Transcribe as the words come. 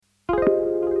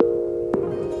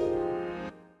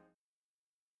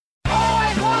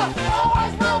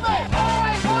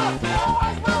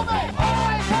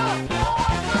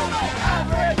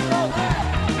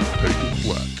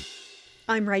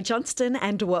I'm Ray Johnston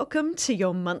and welcome to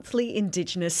your monthly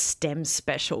Indigenous STEM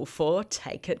special for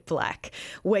Take It Black,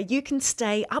 where you can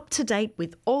stay up to date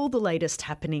with all the latest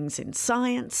happenings in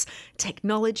science,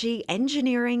 technology,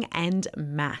 engineering and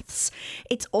maths.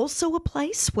 It's also a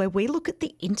place where we look at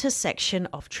the intersection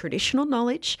of traditional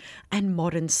knowledge and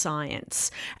modern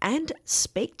science and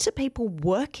speak to people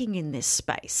working in this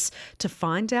space to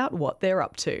find out what they're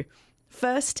up to.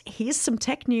 First, here's some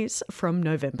tech news from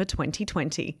November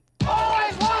 2020.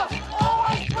 Always was,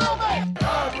 always will be.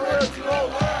 Aboriginal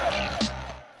land.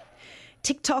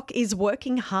 TikTok is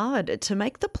working hard to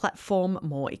make the platform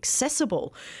more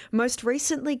accessible, most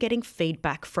recently getting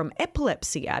feedback from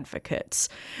epilepsy advocates.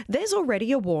 There's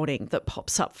already a warning that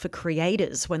pops up for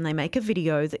creators when they make a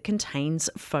video that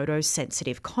contains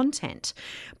photosensitive content.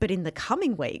 But in the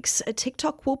coming weeks,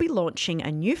 TikTok will be launching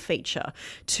a new feature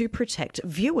to protect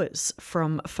viewers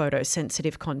from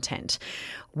photosensitive content.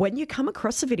 When you come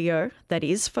across a video that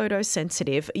is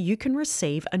photosensitive, you can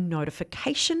receive a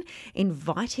notification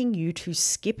inviting you to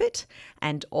skip it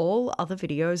and all other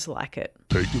videos like it.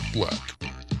 Take it black.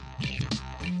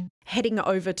 Heading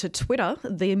over to Twitter,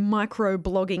 the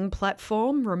microblogging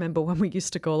platform, remember when we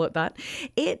used to call it that,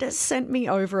 it sent me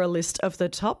over a list of the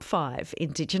top 5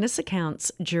 Indigenous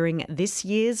accounts during this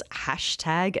year's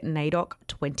hashtag NAIDOC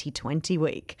 2020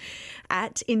 week.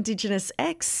 At Indigenous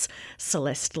X,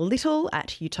 Celeste Little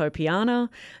at Utopiana,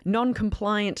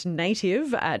 Non-Compliant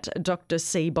Native at Dr.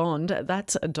 C. Bond,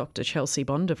 that's Dr. Chelsea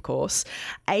Bond, of course,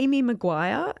 Amy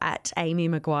Maguire at Amy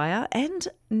Maguire, and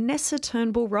Nessa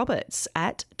Turnbull Roberts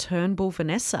at Turnbull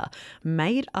Vanessa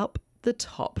made up the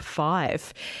top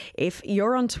 5. If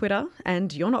you're on Twitter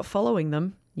and you're not following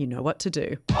them, you know what to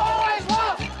do. Always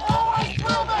was, always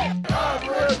will be.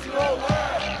 Aboriginal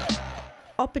land.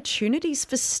 Opportunities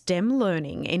for STEM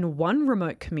learning in one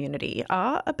remote community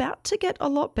are about to get a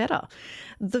lot better.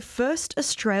 The first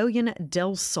Australian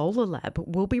Dell Solar Lab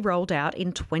will be rolled out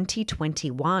in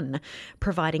 2021,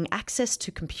 providing access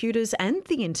to computers and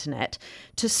the internet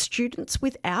to students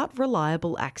without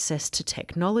reliable access to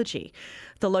technology.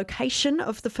 The location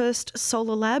of the first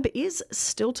solar lab is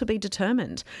still to be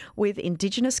determined, with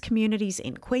Indigenous communities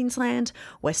in Queensland,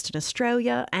 Western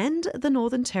Australia and the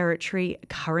Northern Territory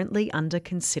currently under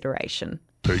consideration.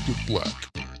 Take it black.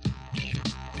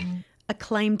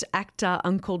 Acclaimed actor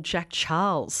Uncle Jack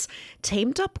Charles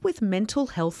teamed up with mental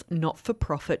health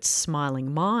not-for-profit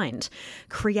Smiling Mind,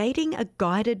 creating a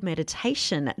guided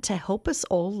meditation to help us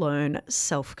all learn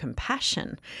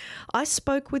self-compassion. I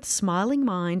spoke with Smiling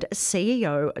Mind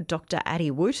CEO Dr.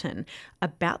 Addie Wooten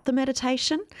about the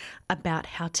meditation, about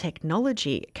how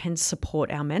technology can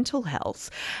support our mental health,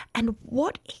 and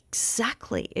what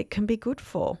exactly it can be good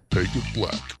for. Take it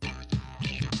black.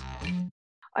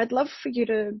 I'd love for you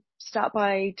to start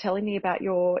by telling me about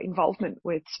your involvement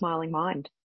with Smiling Mind.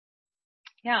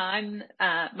 Yeah,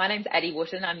 my name's Addie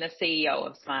Wooten. I'm the CEO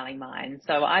of Smiling Mind.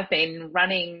 So I've been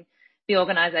running the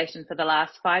organisation for the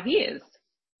last 5 years.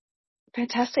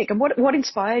 Fantastic. And what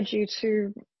inspired you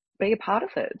to be a part of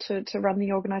it, to run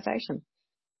the organisation?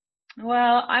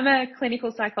 Well, I'm a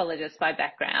clinical psychologist by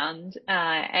background,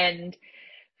 and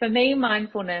for me,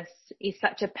 mindfulness is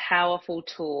such a powerful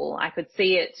tool. I could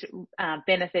see it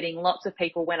benefiting lots of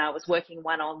people when I was working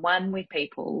one-on-one with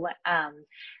people,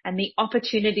 and the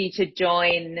opportunity to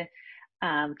join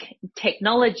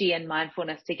technology and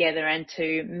mindfulness together and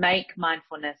to make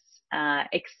mindfulness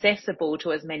accessible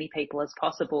to as many people as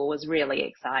possible was really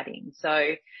exciting.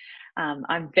 So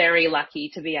I'm very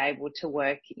lucky to be able to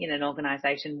work in an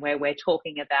organisation where we're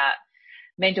talking about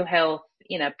mental health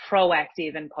in a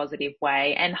proactive and positive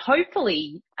way, and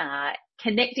hopefully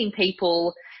connecting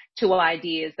people to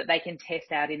ideas that they can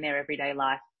test out in their everyday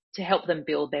life to help them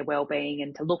build their well-being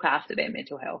and to look after their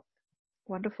mental health.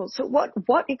 Wonderful. So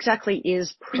what exactly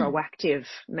is proactive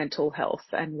mental health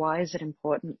and why is it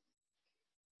important?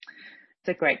 It's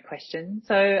a great question.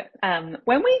 So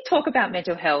when we talk about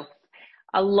mental health,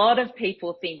 a lot of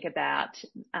people think about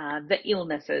the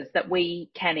illnesses that we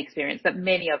can experience, that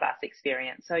many of us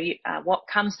experience. So what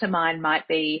comes to mind might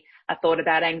be a thought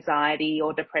about anxiety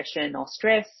or depression or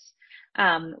stress,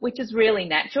 which is really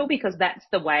natural because that's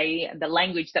the way, the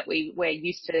language that we're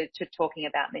used to talking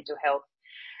about mental health.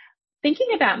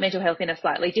 Thinking about mental health in a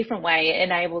slightly different way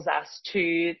enables us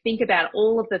to think about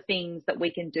all of the things that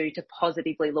we can do to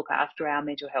positively look after our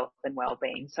mental health and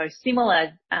well-being. So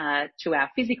similar to our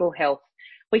physical health,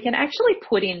 we can actually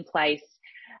put in place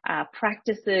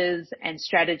practices and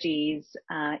strategies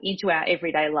into our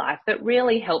everyday life that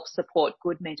really help support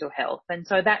good mental health. And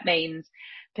so that means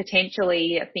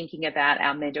potentially thinking about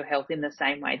our mental health in the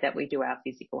same way that we do our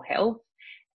physical health,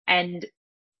 and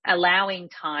allowing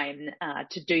time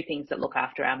to do things that look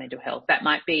after our mental health. That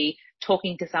might be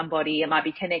talking to somebody, it might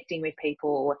be connecting with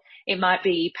people, it might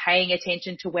be paying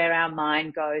attention to where our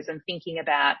mind goes and thinking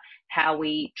about how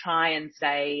we try and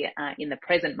stay in the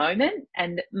present moment.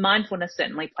 And mindfulness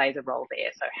certainly plays a role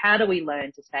there. So how do we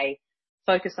learn to stay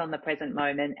focused on the present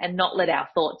moment and not let our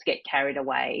thoughts get carried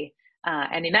away?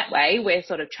 And in that way, we're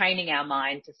sort of training our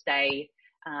mind to stay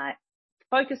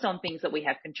focused on things that we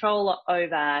have control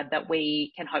over, that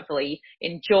we can hopefully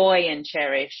enjoy and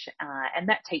cherish. And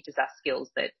that teaches us skills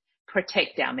that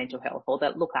protect our mental health or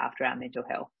that look after our mental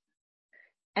health.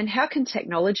 And how can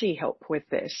technology help with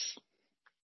this?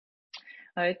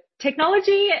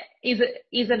 Technology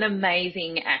is an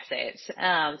amazing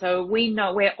asset. So we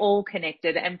know we're all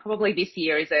connected, and probably this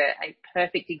year is a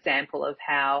perfect example of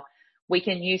how we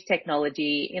can use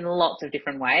technology in lots of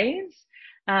different ways.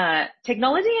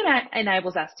 Technology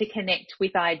enables us to connect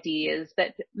with ideas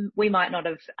that we might not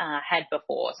have had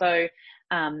before. So,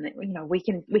 we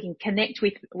can connect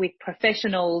with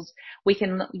professionals. We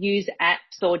can use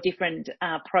apps or different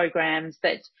programs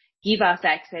that give us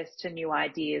access to new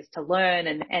ideas to learn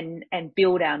and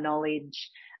build our knowledge.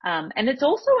 And it's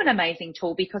also an amazing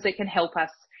tool because it can help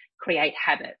us create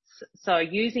habits. So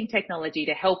using technology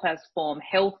to help us form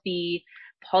healthy,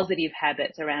 positive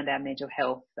habits around our mental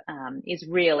health is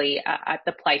really at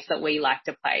the place that we like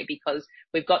to play, because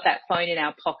we've got that phone in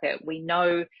our pocket. We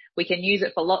know we can use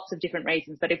it for lots of different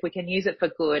reasons, but if we can use it for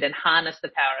good and harness the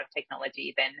power of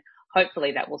technology, then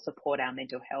hopefully that will support our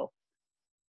mental health.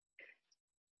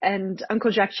 And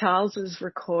Uncle Jack Charles has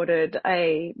recorded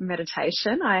a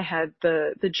meditation I had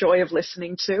the joy of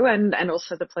listening to and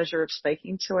also the pleasure of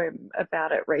speaking to him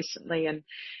about it recently. And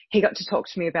he got to talk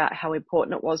to me about how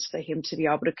important it was for him to be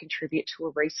able to contribute to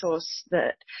a resource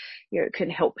that, can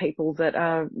help people that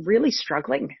are really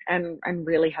struggling and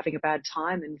really having a bad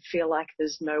time and feel like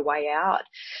there's no way out.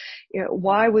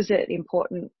 Why was it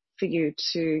important for you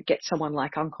to get someone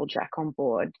like Uncle Jack on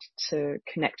board to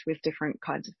connect with different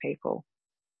kinds of people?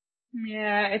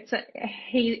 Yeah,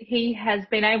 he has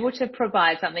been able to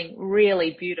provide something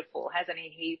really beautiful, hasn't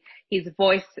he? His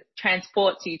voice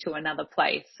transports you to another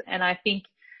place. And I think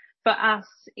for us,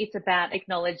 it's about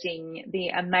acknowledging the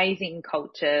amazing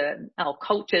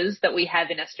cultures that we have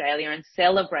in Australia and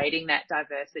celebrating that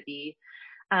diversity.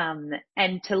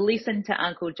 And to listen to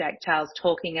Uncle Jack Charles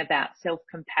talking about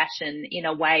self-compassion in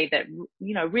a way that,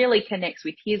 really connects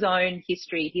with his own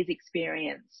history, his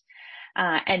experience.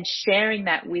 And sharing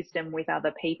that wisdom with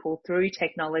other people through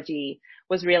technology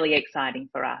was really exciting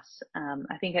for us.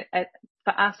 I think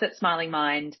for us at Smiling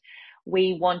Mind,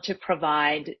 we want to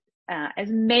provide as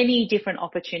many different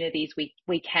opportunities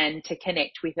we can to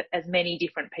connect with as many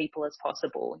different people as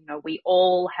possible. We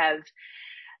all have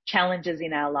challenges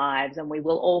in our lives and we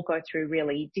will all go through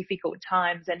really difficult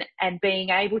times, and being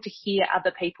able to hear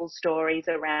other people's stories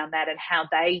around that and how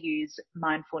they use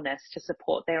mindfulness to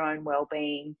support their own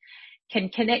well-being can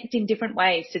connect in different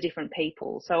ways to different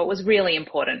people. So it was really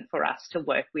important for us to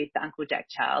work with Uncle Jack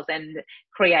Charles and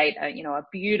create a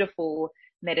beautiful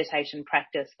meditation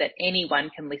practice that anyone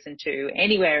can listen to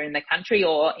anywhere in the country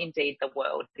or indeed the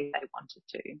world if they wanted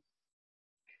to.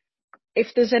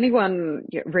 If there's anyone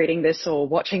reading this or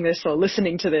watching this or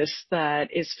listening to this that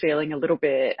is feeling a little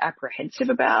bit apprehensive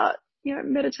about,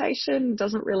 meditation,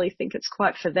 doesn't really think it's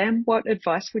quite for them, what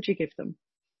advice would you give them?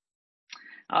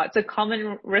 It's a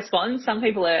common response. Some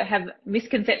people have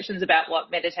misconceptions about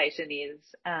what meditation is.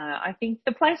 I think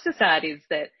the place to start is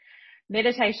that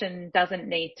meditation doesn't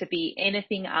need to be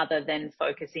anything other than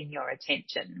focusing your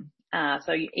attention.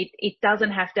 So it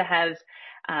doesn't have to have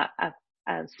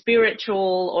a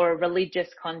spiritual or a religious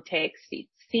context. It's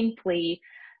simply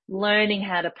learning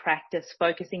how to practice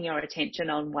focusing your attention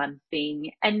on one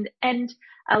thing and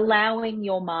allowing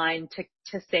your mind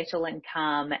to settle and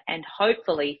calm, and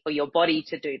hopefully for your body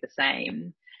to do the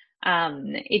same.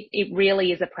 It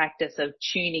really is a practice of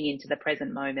tuning into the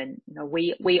present moment.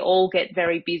 We all get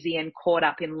very busy and caught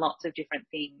up in lots of different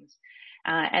things,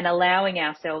 and allowing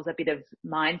ourselves a bit of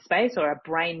mind space or a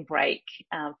brain break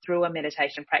through a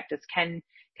meditation practice can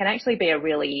actually be a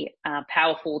really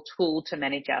powerful tool to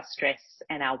manage our stress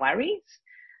and our worries.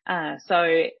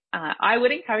 So I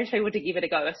would encourage people to give it a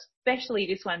go, especially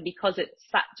this one, because it's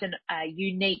such a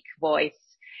unique voice.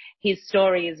 His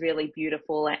story is really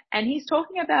beautiful, and he's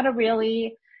talking about a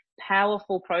really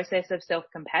powerful process of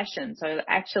self-compassion. So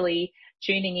actually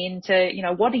tuning into,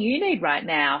 what do you need right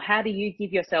now? How do you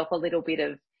give yourself a little bit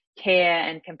of care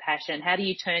and compassion? How do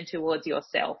you turn towards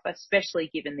yourself, especially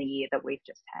given the year that we've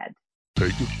just had?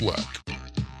 Take it black.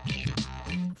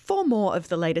 For more of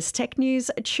the latest tech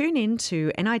news, tune in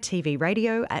to NITV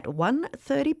Radio at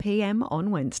 1:30 p.m.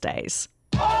 on Wednesdays.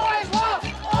 Always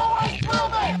left, always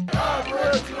moving.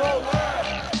 Aboriginal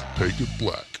land. Take It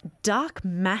Black. Dark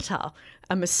matter,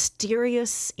 a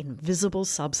mysterious, invisible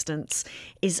substance,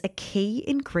 is a key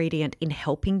ingredient in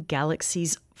helping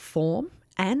galaxies form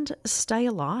and stay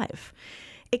alive.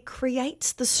 It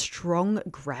creates the strong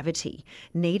gravity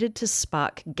needed to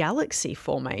spark galaxy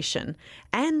formation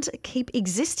and keep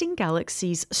existing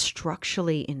galaxies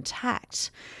structurally intact.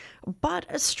 But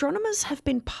astronomers have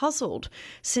been puzzled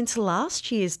since last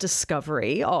year's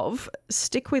discovery of,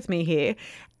 stick with me here,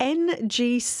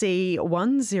 NGC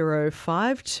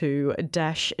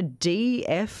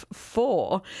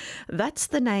 1052-DF4. That's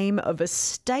the name of a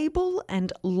stable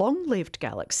and long-lived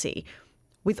galaxy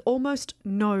with almost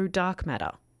no dark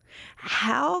matter.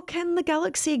 How can the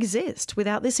galaxy exist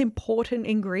without this important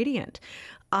ingredient?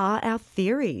 Are our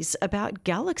theories about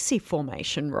galaxy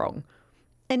formation wrong?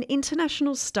 An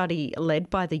international study led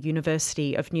by the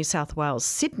University of New South Wales,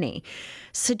 Sydney,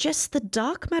 suggests the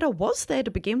dark matter was there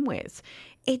to begin with.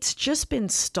 It's just been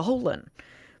stolen.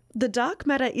 The dark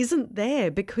matter isn't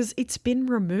there because it's been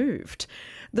removed.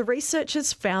 The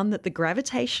researchers found that the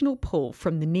gravitational pull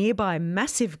from the nearby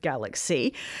massive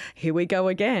galaxy, here we go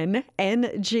again,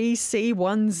 NGC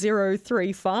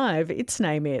 1035, its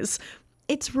name is,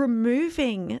 it's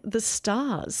removing the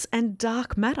stars and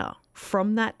dark matter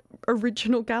from that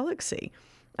original galaxy.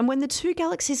 And when the two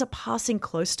galaxies are passing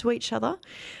close to each other,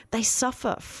 they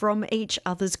suffer from each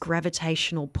other's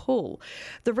gravitational pull.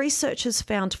 The researchers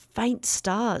found faint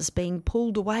stars being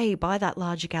pulled away by that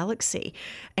large galaxy,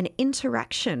 an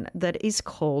interaction that is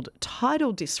called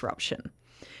tidal disruption.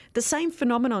 The same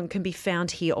phenomenon can be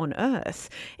found here on Earth.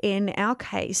 In our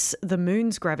case, the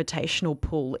moon's gravitational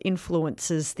pull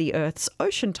influences the Earth's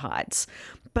ocean tides.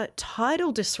 But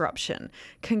tidal disruption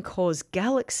can cause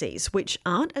galaxies, which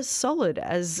aren't as solid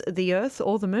as the Earth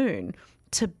or the moon,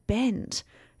 to bend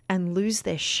and lose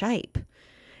their shape.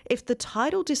 If the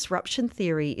tidal disruption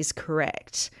theory is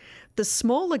correct, the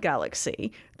smaller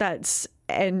galaxy, that's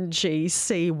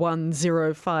NGC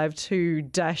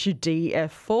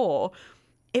 1052-DF4,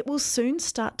 it will soon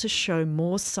start to show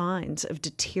more signs of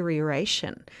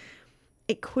deterioration.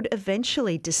 It could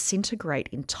eventually disintegrate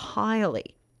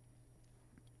entirely.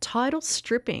 Tidal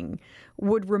stripping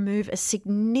would remove a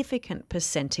significant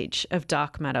percentage of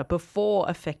dark matter before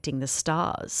affecting the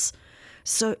stars.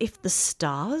 So if the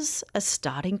stars are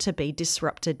starting to be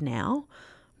disrupted now,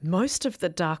 most of the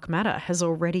dark matter has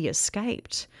already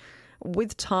escaped.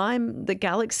 With time, the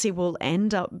galaxy will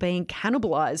end up being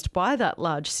cannibalized by that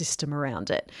large system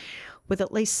around it, with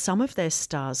at least some of their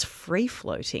stars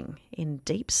free-floating in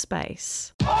deep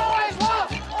space. Always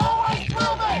left, always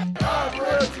moving.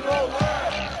 Aboriginal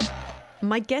land.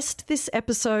 My guest this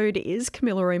episode is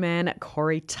Kamilaroi man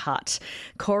Corey Tutt.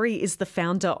 Corey is the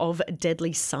founder of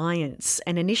Deadly Science,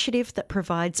 an initiative that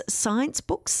provides science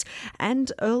books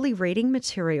and early reading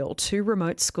material to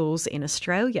remote schools in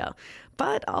Australia.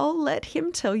 But I'll let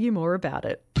him tell you more about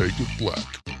it. Take It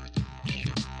Black.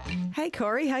 Hey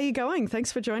Corey, how you going?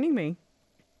 Thanks for joining me.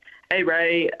 Hey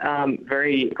Ray,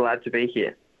 very glad to be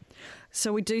here.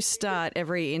 So we do start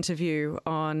every interview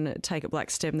on Take It Black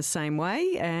STEM the same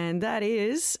way, and that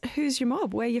is, who's your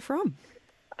mob? Where are you from?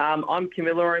 I'm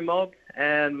Kamilaroi mob,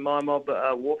 and my mob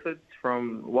are Warfords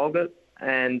from Walgett,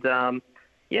 and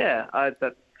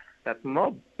that's my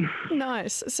mob.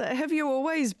 Nice. So have you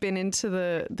always been into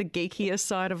the geekier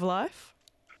side of life?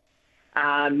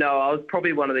 No, I was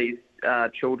probably one of these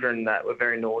children that were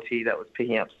very naughty, that was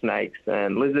picking up snakes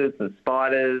and lizards and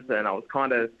spiders, and I was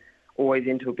kind of always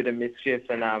into a bit of mischief,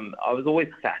 and I was always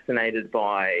fascinated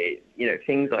by,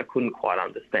 things I couldn't quite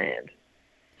understand.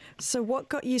 So what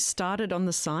got you started on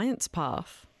the science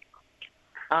path?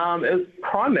 It was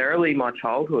primarily my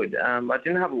childhood. I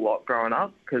didn't have a lot growing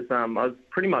up because I was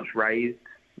pretty much raised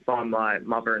by my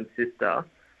mother and sister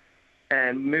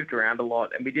and moved around a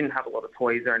lot, and we didn't have a lot of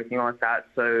toys or anything like that.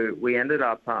 So we ended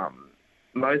up,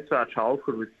 most of our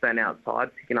childhood was spent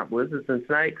outside picking up lizards and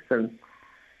snakes and,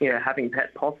 having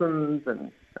pet possums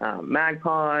and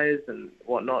magpies and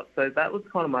whatnot. So that was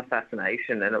kind of my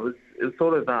fascination, and it was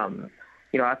sort of, I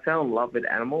fell in love with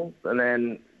animals, and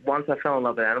then once I fell in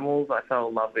love with animals, I fell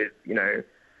in love with,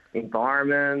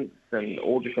 environments and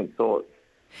all different sorts.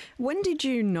 When did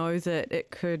you know that it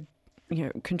could,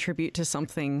 contribute to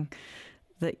something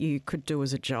that you could do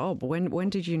as a job? When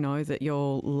did you know that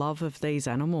your love of these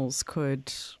animals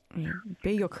could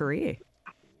be your career?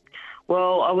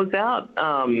 Well, I was out,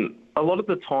 a lot of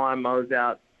the time I was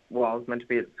out, I was meant to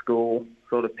be at school,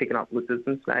 sort of picking up lizards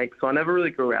and snakes, so I never really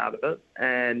grew out of it.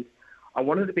 And I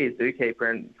wanted to be a zookeeper.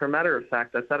 And for a matter of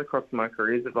fact, I sat across from my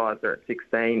careers advisor at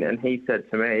 16, and he said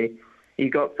to me,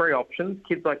 "You've got three options.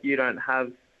 Kids like you don't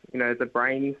have, the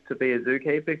brains to be a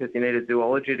zookeeper because you need a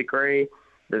zoology degree.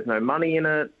 There's no money in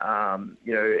it.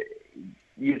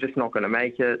 You're just not going to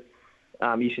make it.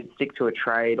 You should stick to a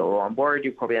trade, or I'm worried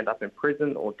you'll probably end up in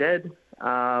prison or dead."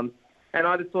 And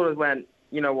I just sort of went,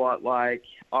 you know what, like,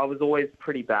 I was always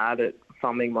pretty bad at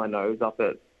thumbing my nose up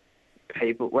at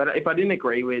people. If I didn't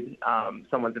agree with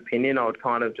someone's opinion, I would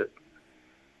kind of just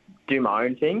do my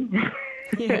own thing.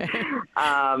 Yeah.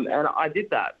 And I did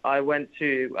that. I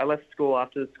left school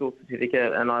after the school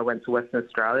certificate, and I went to Western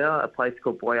Australia, a place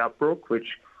called Boyup, which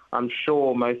I'm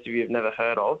sure most of you have never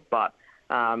heard of, but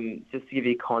just to give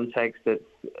you context, it's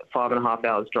 5.5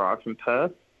 hours drive from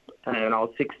Perth. And I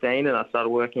was 16 and I started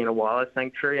working in a wildlife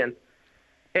sanctuary, and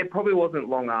it probably wasn't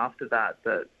long after that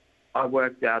I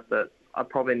worked out that I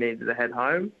probably needed to head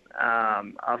home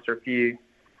after a few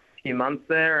months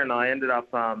there, and I ended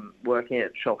up working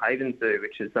at Shoalhaven Zoo,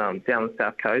 which is down the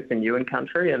south coast in Yuin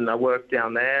country, and I worked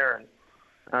down there,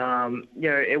 and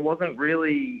it wasn't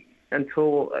really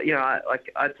until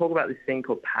I talk about this thing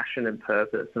called passion and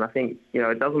purpose, and I think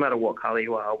it doesn't matter what colour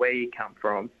you are, where you come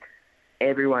from.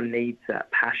 Everyone needs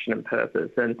that passion and purpose.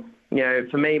 And,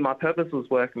 for me, my purpose was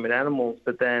working with animals,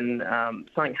 but then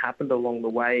something happened along the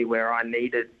way where I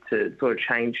needed to sort of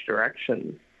change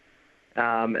directions.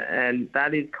 And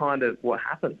that is kind of what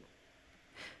happened.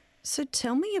 So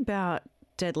tell me about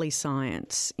Deadly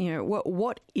Science.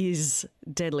 What is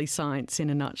Deadly Science in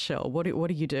a nutshell? What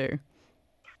do you do?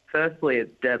 Firstly,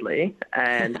 it's deadly.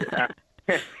 And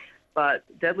but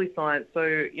Deadly Science, so,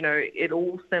 it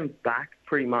all stems back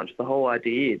pretty much, the whole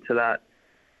idea, to that,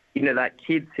 that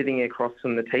kid sitting across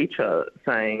from the teacher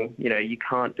saying, you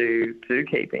can't do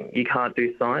zookeeping, you can't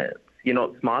do science, you're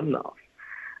not smart enough.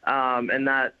 And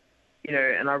that,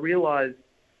 and I realised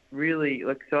really,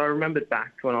 so I remembered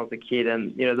back to when I was a kid,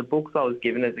 and, the books I was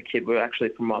given as a kid were actually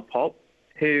from my pop,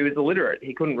 who was illiterate.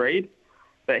 He couldn't read,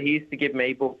 but he used to give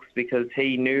me books because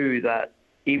he knew that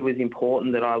it was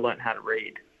important that I learnt how to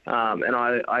read. And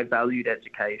I valued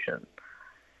education.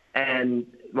 And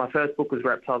my first book was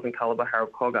Reptiles in Colour by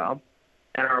Harold Cogger.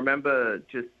 And I remember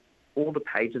just all the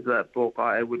pages of that book,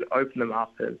 I would open them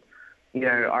up, and,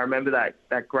 I remember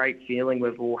that great feeling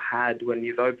we've all had when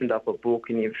you've opened up a book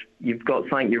and you've got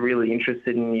something you're really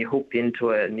interested in, and you're hooked into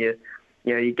it, and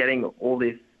you're getting all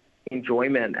this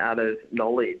enjoyment out of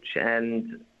knowledge.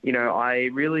 And, I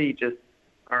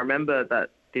remember that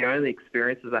the only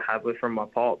experiences I had were from my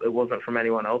pop. It wasn't from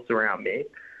anyone else around me.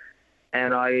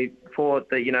 And I thought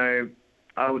that,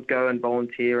 I would go and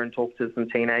volunteer and talk to some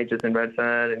teenagers in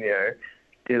Redfern and,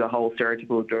 do the whole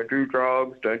stereotypical don't do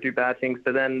drugs, don't do bad things.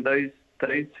 But then those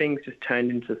things just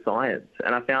turned into science.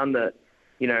 And I found that,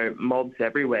 mobs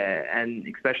everywhere, and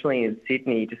especially in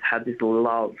Sydney, just had this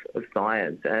love of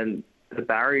science. And the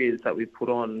barriers that we put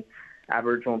on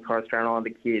Aboriginal and Torres Strait Islander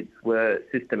kids were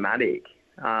systematic.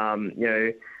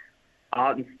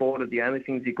 Art and sport are the only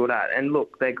things you're good at. And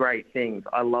look, they're great things.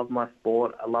 I love my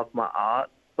sport, I love my art,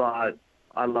 but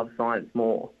I love science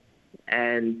more.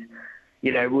 And,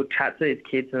 we'll chat to these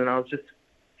kids, and I was just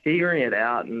figuring it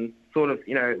out, and sort of,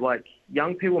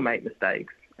 young people make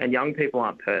mistakes and young people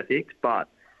aren't perfect. But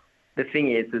the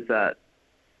thing is that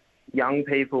young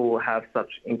people have such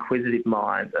inquisitive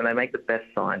minds, and they make the best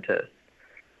scientists.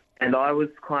 And I was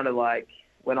kind of like,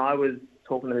 when I was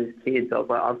talking to these kids, I was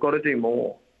like, I've got to do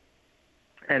more.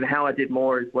 And how I did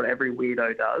more is what every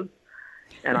weirdo does.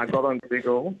 And I got on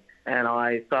Google, and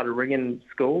I started ringing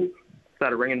schools,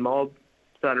 started ringing mobs,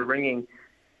 started ringing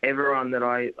everyone that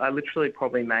I literally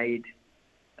probably made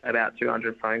about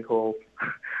 200 phone calls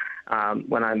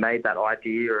when I made that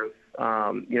idea of,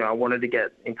 I wanted to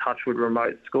get in touch with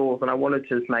remote schools, and I wanted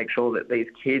to just make sure that these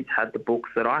kids had the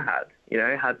books that I had,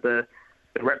 had the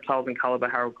Reptiles in Colour by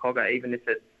Harold Cogger. Even if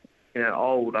it's,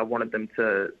 old, I wanted them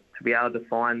to be able to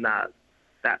find that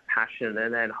passion,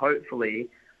 and then hopefully,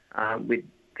 with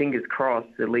fingers crossed,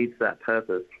 it leads to that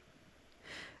purpose.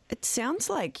 It sounds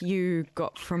like you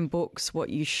got from books what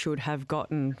you should have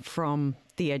gotten from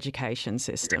the education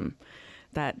system.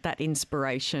 That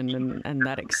inspiration and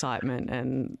that excitement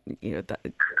and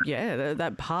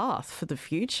that path for the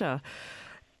future.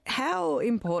 How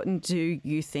important do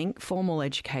you think formal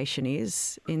education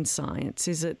is in science?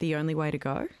 Is it the only way to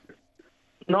go?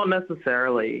 Not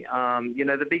necessarily.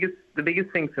 The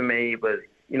biggest thing for me was,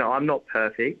 I'm not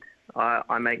perfect.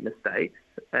 I make mistakes,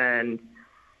 and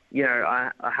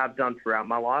I have done throughout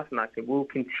my life, and I think we'll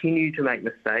continue to make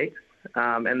mistakes.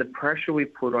 And the pressure we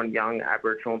put on young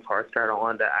Aboriginal and Torres Strait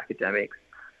Islander academics,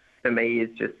 for me, is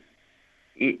just,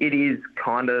 it is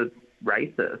kind of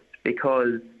racist,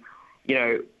 because,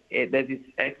 there's this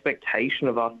expectation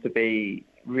of us to be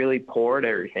really poor at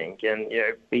everything and,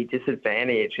 be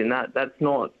disadvantaged. And that's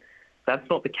not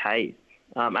the case.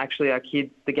 Actually, our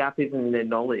kids, the gap isn't in their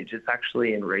knowledge, it's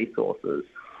actually in resources.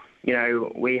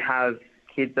 We have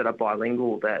kids that are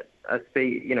bilingual that are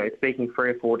speaking 3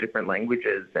 or 4 different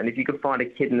languages. And if you could find a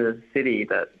kid in the city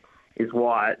that is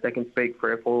white that can speak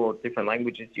 3 or 4 different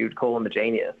languages, you would call them a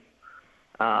genius.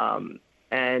 I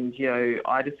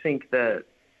just think that,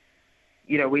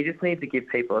 we just need to give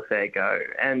people a fair go.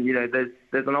 And,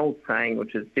 there's an old saying,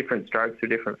 which is different strokes for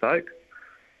different folks.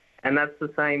 And that's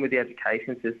the same with the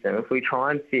education system. If we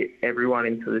try and fit everyone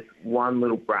into this one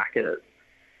little bracket,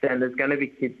 then there's going to be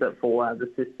kids that fall out of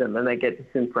the system and they get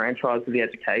disenfranchised with the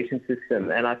education system.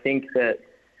 And I think that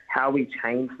how we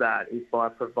change that is by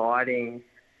providing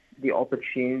the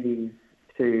opportunities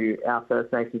to our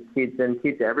First Nations kids and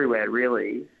kids everywhere,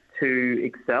 really, to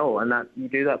excel. And that you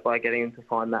do that by getting them to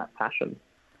find that passion.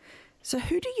 So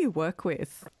who do you work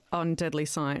with on Deadly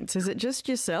Science? Is it just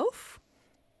yourself?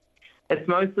 It's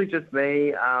mostly just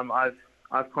me.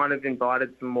 I've kind of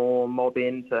invited some more mob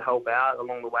in to help out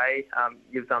along the way.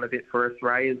 You've done a bit for us,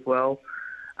 Ray, as well.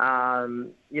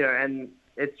 And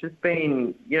it's just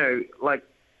been,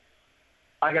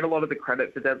 I get a lot of the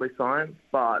credit for Deadly Science,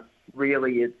 but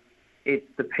really it's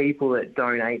the people that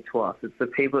donate to us. It's the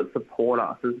people that support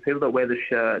us. It's the people that wear the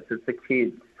shirts. It's the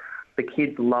kids. The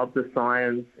kids love the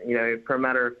science. For a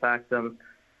matter of fact,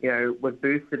 we've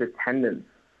boosted attendance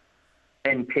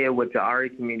in Pia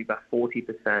Wajari community by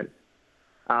 40%.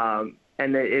 And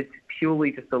it's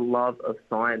purely just a love of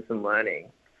science and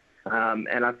learning.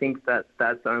 And I think that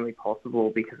that's only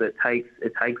possible because it takes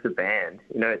a band.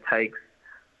 It takes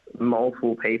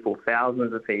multiple people,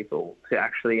 thousands of people to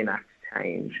actually enact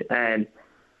change. And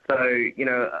so,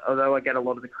 although I get a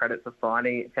lot of the credit for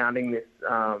founding this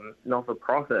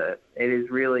not-for-profit, it is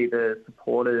really the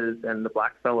supporters and the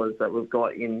blackfellas that we've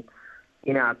got in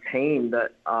our team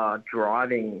that are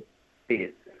driving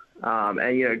this.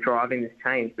 And, driving this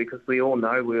change, because we all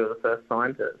know we were the first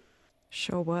scientists.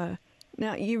 Sure were.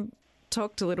 Now, you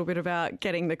talked a little bit about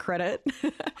getting the credit.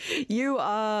 You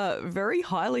are very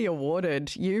highly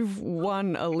awarded. You've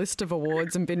won a list of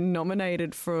awards and been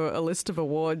nominated for a list of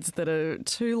awards that are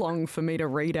too long for me to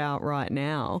read out right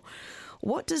now.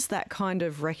 What does that kind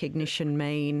of recognition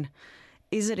mean?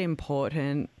 Is it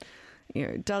important?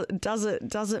 Does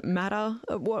it matter?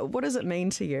 What does it mean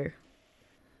to you?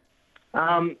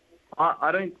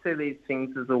 I don't see these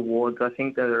things as awards. I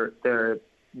think they're a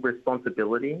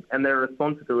responsibility, and they're a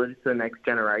responsibility to the next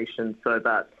generation, so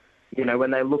that,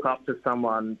 when they look up to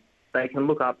someone, they can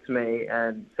look up to me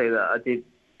and see that I did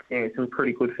some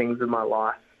pretty good things in my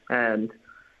life, and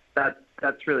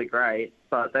that's really great.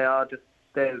 But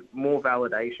they're more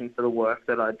validation for the work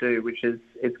that I do, which is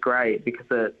it's great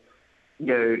because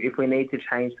if we need to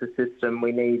change the system,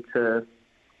 we need to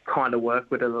kind of work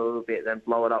with it a little bit, then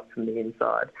blow it up from the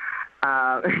inside.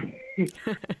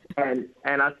 And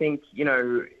I think,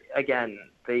 again,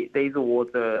 these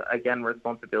awards are, again,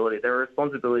 responsibility. They're a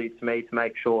responsibility to me to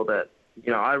make sure that,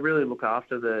 I really look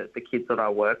after the kids that I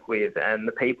work with and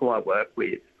the people I work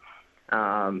with.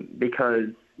 Because,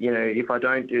 if I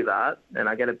don't do that, then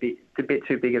I get a bit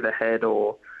too big of a head,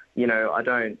 or, if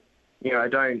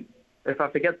I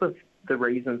forget the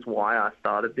reasons why I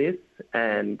started this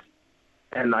and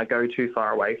I go too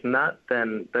far away from that,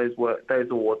 then those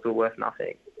awards are worth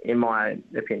nothing, in my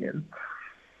opinion.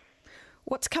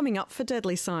 What's coming up for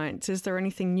Deadly Science? Is there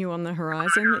anything new on the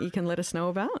horizon that you can let us know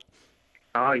about?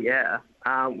 Oh, yeah.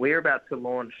 We're about to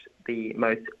launch the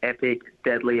most epic,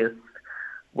 deadliest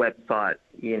website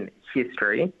in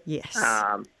history. Yes.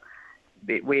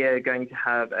 We are going to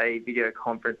have a video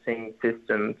conferencing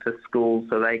system for schools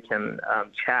so they can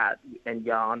chat and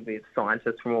yarn with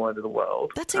scientists from all over the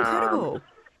world. That's incredible.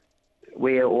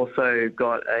 We have also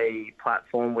got a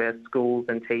platform where schools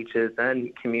and teachers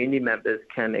and community members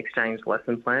can exchange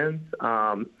lesson plans.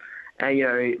 And,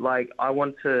 I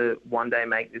want to one day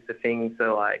make this a thing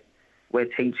so, we're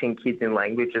teaching kids in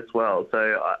language as well.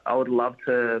 So I would love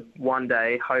to one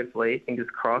day, hopefully, fingers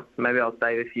crossed, maybe I'll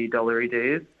save a few dollary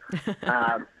dues.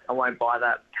 I won't buy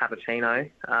that cappuccino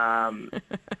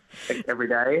every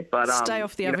day. But stay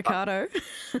off the avocado.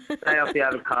 Stay off the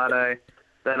avocado.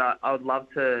 But I would love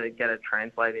to get it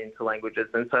translated into languages.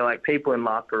 And so, people in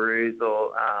La Perouse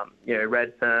or,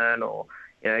 Redfern or,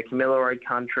 Kamilaroi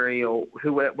country or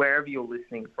wherever you're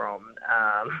listening from,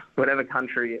 whatever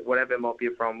country, whatever mob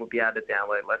you're from, will be able to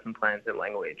download lesson plans in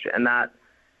language. And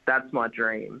that's my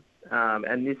dream.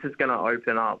 And this is going to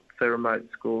open up for remote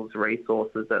schools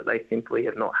resources that they simply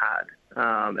have not had.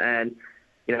 And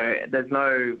there's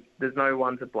no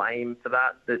one to blame for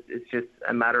that. That it's just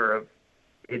a matter of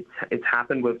it's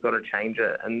happened. We've got to change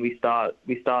it, and we start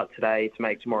today to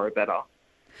make tomorrow better.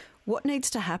 What needs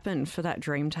to happen for that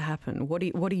dream to happen? What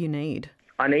do you need?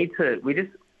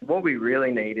 What we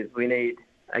really need is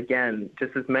again,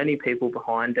 just as many people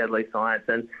behind Deadly Science,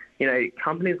 and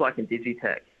companies like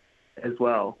Indigitech as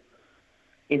well.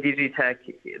 Indigitech,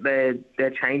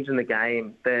 they're changing the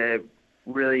game. They're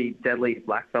really deadly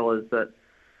blackfellas that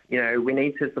we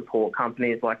need to support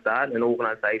companies like that and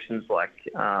organisations like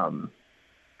them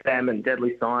and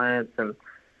Deadly Science and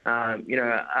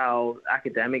our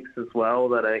academics as well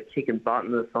that are kicking butt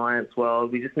in the science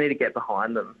world. We just need to get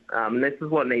behind them. And this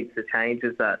is what needs to change,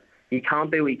 is that you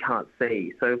can't be what you can't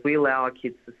see. So if we allow our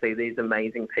kids to see these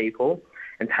amazing people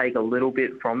and take a little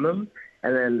bit from them,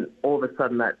 and then all of a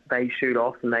sudden that they shoot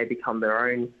off and they become their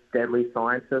own deadly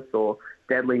scientist or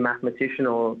deadly mathematician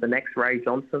or the next Ray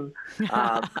Johnson.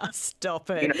 Stop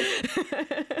it.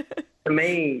 To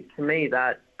me,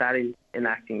 that is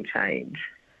enacting change.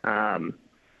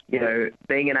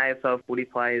 Being an AFL footy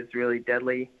player is really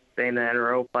deadly. Being an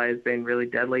NRL player has been really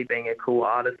deadly. Being a cool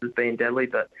artist has been deadly,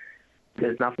 but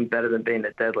there's nothing better than being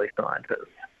a deadly scientist.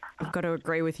 I've got to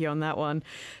agree with you on that one.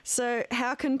 So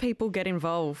how can people get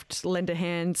involved? Lend a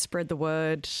hand, spread the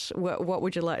word. What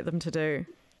would you like them to do?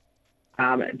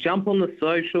 Jump on the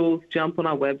socials, jump on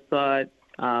our website,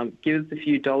 give us a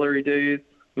few dollary dues,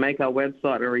 make our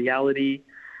website a reality.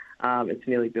 It's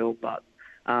nearly built, but,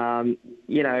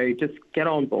 just get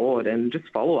on board and just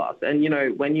follow us. And,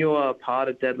 when you are part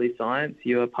of Deadly Science,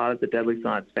 you are part of the Deadly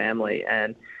Science family.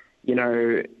 And,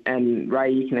 and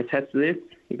Ray, you can attest to this.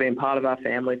 You've been part of our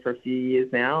family for a few years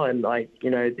now. And,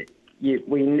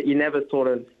 you never sort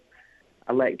of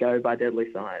are let go by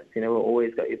Deadly Science. We've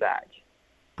always got your back.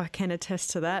 I can attest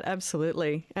to that,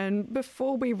 absolutely. And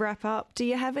before we wrap up, do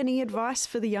you have any advice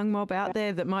for the young mob out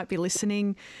there that might be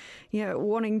listening,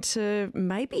 wanting to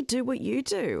maybe do what you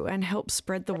do and help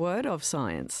spread the word of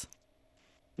science?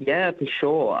 Yeah, for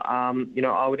sure.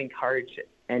 I would encourage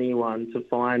anyone to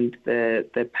find their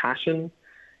passion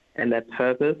and their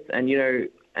purpose. And,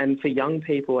 and for young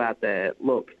people out there,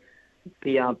 look,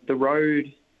 the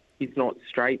road is not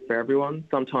straight for everyone.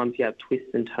 Sometimes you have twists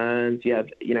and turns. You have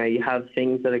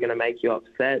things that are going to make you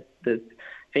upset. There's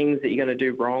things that you're going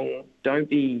to do wrong. Don't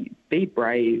be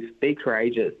brave, be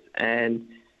courageous, and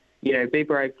be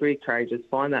brave, be courageous.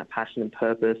 Find that passion and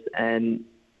purpose, and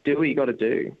do what you got to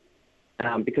do,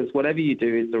 because whatever you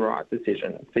do is the right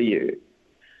decision for you.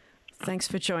 Thanks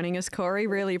for joining us, Corey.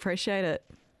 Really appreciate it.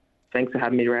 Thanks for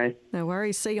having me, Ray. No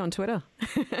worries. See you on Twitter.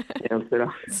 Yeah, on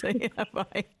Twitter. See ya.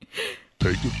 Bye.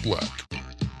 Take it black.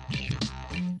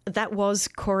 That was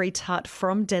Corey Tutt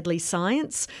from Deadly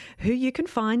Science, who you can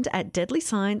find at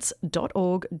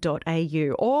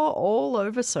deadlyscience.org.au or all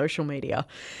over social media.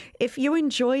 If you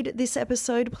enjoyed this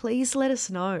episode, please let us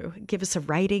know. Give us a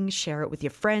rating, share it with your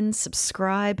friends,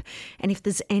 subscribe, and if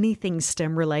there's anything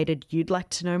STEM related you'd like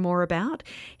to know more about,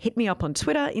 hit me up on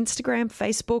Twitter, Instagram,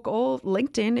 Facebook, or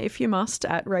LinkedIn if you must,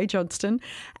 at Ray Johnston,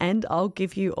 and I'll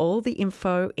give you all the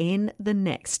info in the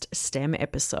next STEM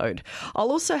episode.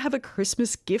 I'll also have a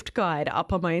Christmas gift guide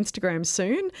up on my Instagram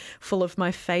soon, full of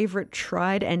my favourite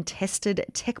tried and tested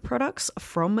tech products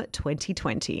from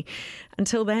 2020.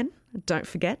 Until then, don't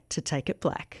forget to take it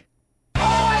black.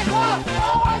 Always love,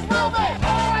 always will be.